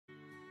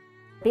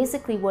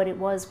Basically what it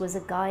was a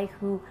guy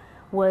who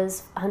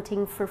was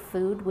hunting for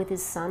food with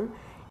his son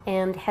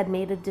and had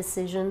made a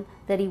decision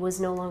that he was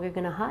no longer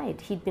going to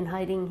hide. He'd been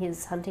hiding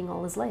his hunting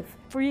all his life.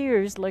 For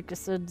years, like I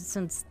said,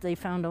 since they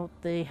found out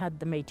they had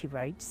the Métis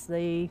rights,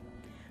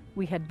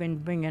 we had been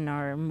bringing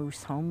our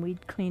moose home.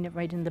 We'd clean it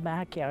right in the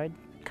backyard,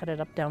 cut it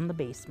up down the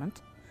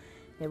basement.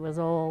 It was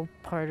all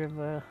part of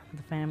the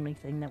family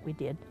thing that we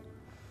did.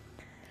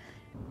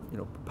 You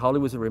know,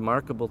 Powley was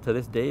to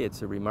this day,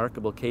 it's a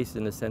remarkable case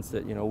in the sense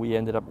that, you know, we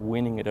ended up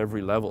winning at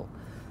every level.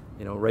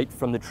 You know, right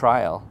from the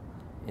trial,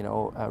 you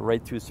know,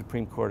 right through the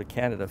Supreme Court of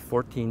Canada,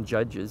 14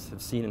 judges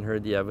have seen and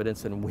heard the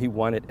evidence, and we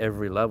won at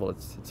every level.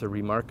 It's a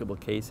remarkable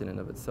case in and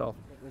of itself.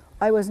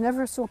 I was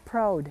never so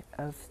proud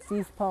of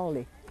Steve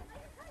Powley.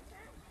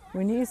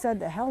 When he said,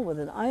 "The hell with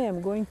it, I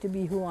am going to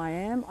be who I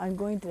am, I'm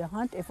going to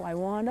hunt if I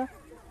wanna.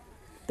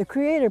 The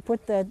Creator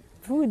put that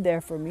food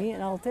there for me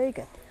and I'll take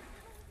it.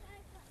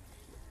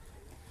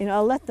 You know,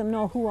 I'll let them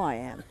know who I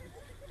am."